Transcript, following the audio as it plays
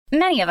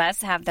Many of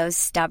us have those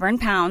stubborn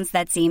pounds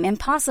that seem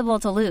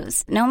impossible to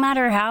lose, no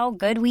matter how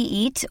good we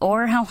eat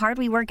or how hard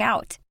we work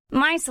out.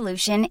 My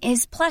solution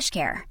is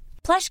PlushCare.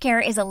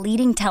 PlushCare is a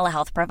leading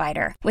telehealth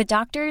provider with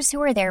doctors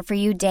who are there for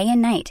you day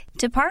and night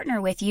to partner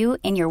with you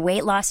in your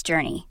weight loss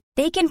journey.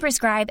 They can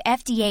prescribe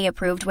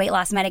FDA-approved weight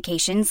loss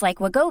medications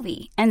like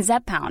Wegovy and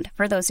Zepbound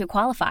for those who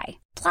qualify.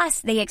 Plus,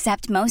 they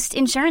accept most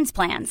insurance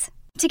plans.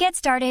 To get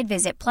started,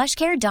 visit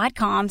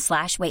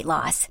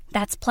plushcare.com/weightloss.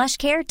 That's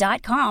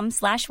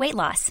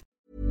plushcare.com/weightloss.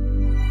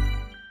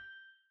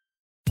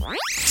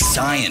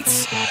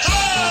 Science.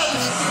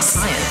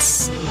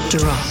 Science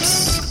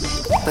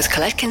drops with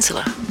Colette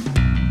Kinsella.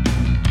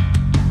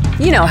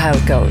 You know how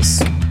it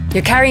goes.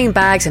 You're carrying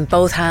bags in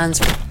both hands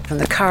from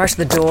the car to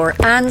the door,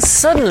 and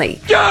suddenly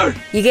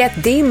you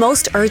get the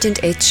most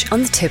urgent itch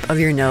on the tip of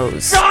your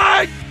nose.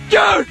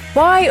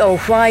 Why, oh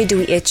why do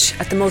we itch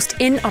at the most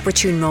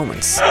inopportune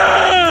moments?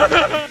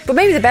 But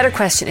maybe the better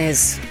question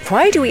is,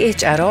 why do we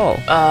itch at all?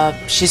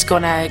 She's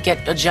gonna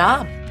get a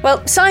job.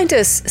 Well,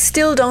 scientists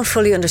still don't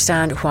fully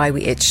understand why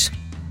we itch.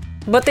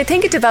 But they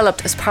think it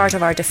developed as part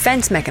of our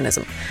defence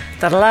mechanism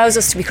that allows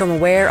us to become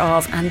aware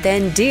of and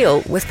then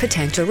deal with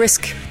potential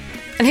risk.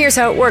 And here's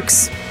how it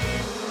works.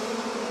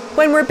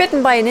 When we're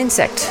bitten by an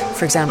insect,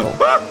 for example,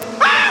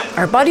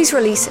 our bodies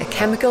release a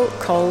chemical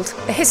called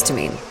a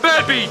histamine.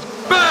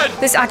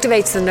 This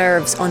activates the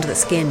nerves under the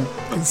skin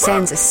and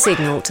sends a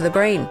signal to the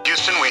brain.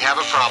 Houston, we have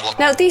a problem.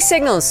 Now, these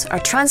signals are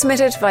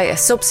transmitted via a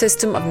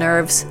subsystem of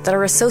nerves that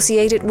are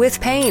associated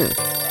with pain.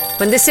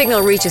 When this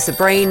signal reaches the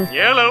brain,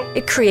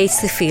 it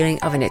creates the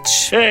feeling of an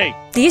itch.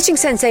 The itching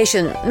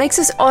sensation makes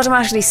us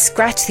automatically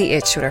scratch the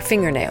itch with our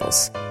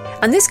fingernails.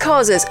 And this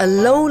causes a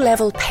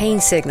low-level pain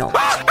signal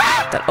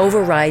that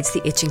overrides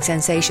the itching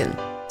sensation.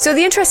 So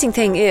the interesting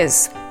thing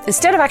is,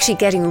 instead of actually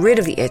getting rid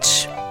of the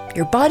itch,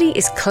 your body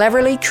is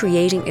cleverly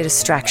creating a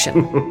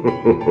distraction.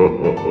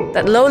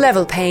 That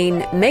low-level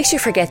pain makes you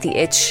forget the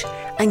itch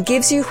and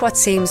gives you what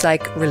seems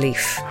like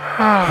relief.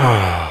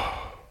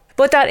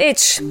 But that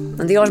itch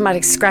and the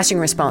automatic scratching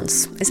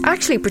response is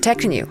actually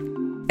protecting you.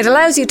 It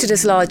allows you to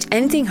dislodge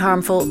anything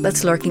harmful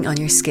that's lurking on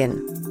your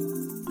skin.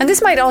 And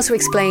this might also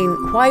explain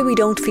why we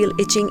don't feel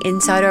itching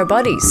inside our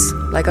bodies,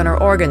 like on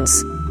our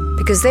organs,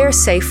 because they're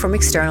safe from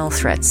external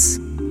threats.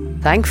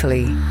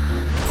 Thankfully.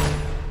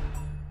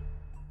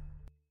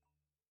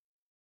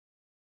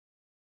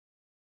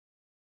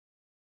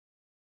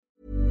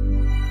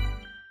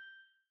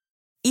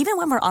 Even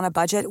when we're on a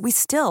budget, we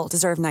still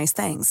deserve nice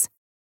things.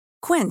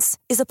 Quince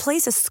is a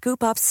place to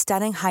scoop up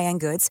stunning high-end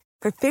goods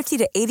for 50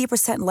 to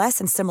 80% less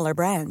than similar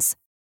brands.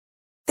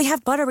 They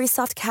have buttery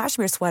soft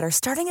cashmere sweaters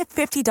starting at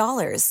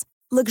 $50,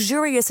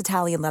 luxurious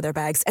Italian leather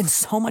bags, and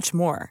so much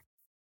more.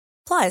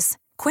 Plus,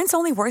 Quince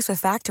only works with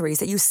factories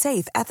that use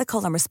safe,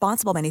 ethical, and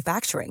responsible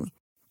manufacturing.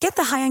 Get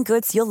the high-end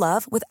goods you'll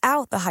love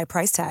without the high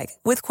price tag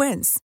with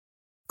Quince.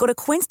 Go to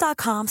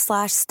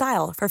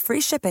quince.com/style for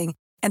free shipping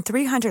and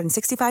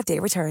 365-day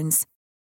returns.